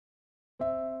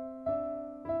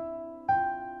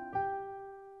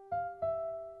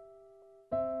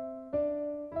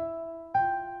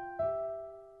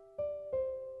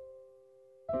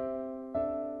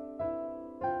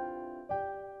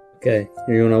Okay,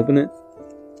 are you gonna open it?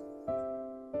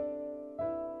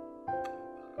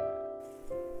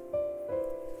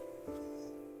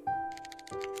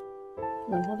 You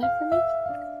want to hold that for me?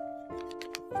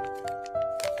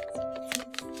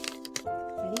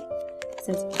 Ready? It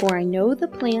says, "For I know the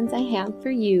plans I have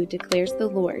for you, declares the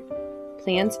Lord,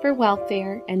 plans for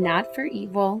welfare and not for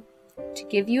evil, to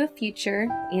give you a future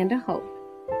and a hope."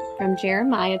 From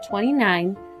Jeremiah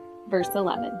 29, verse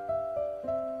 11.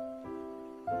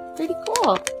 Pretty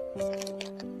cool.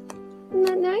 Isn't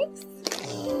that nice?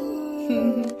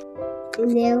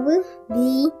 Never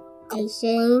be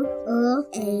ashamed or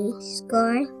a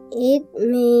scar. It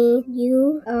means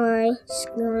you are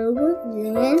stronger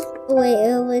than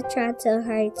whoever tried to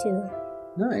hurt you.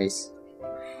 Nice.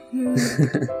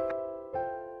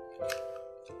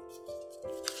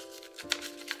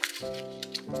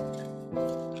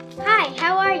 Hi,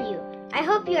 how are you? I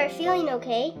hope you are feeling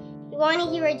okay. You want to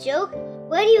hear a joke?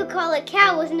 What do you call a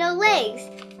cow with no legs?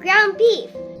 Ground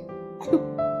beef.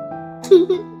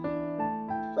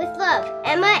 With love,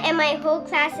 Emma and my whole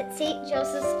class at St.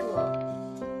 Joseph's School.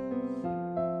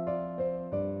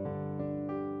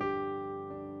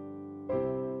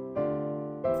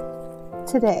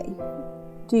 Today,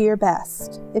 do your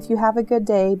best. If you have a good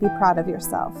day, be proud of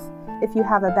yourself. If you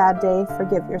have a bad day,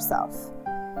 forgive yourself.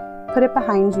 Put it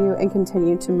behind you and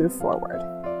continue to move forward.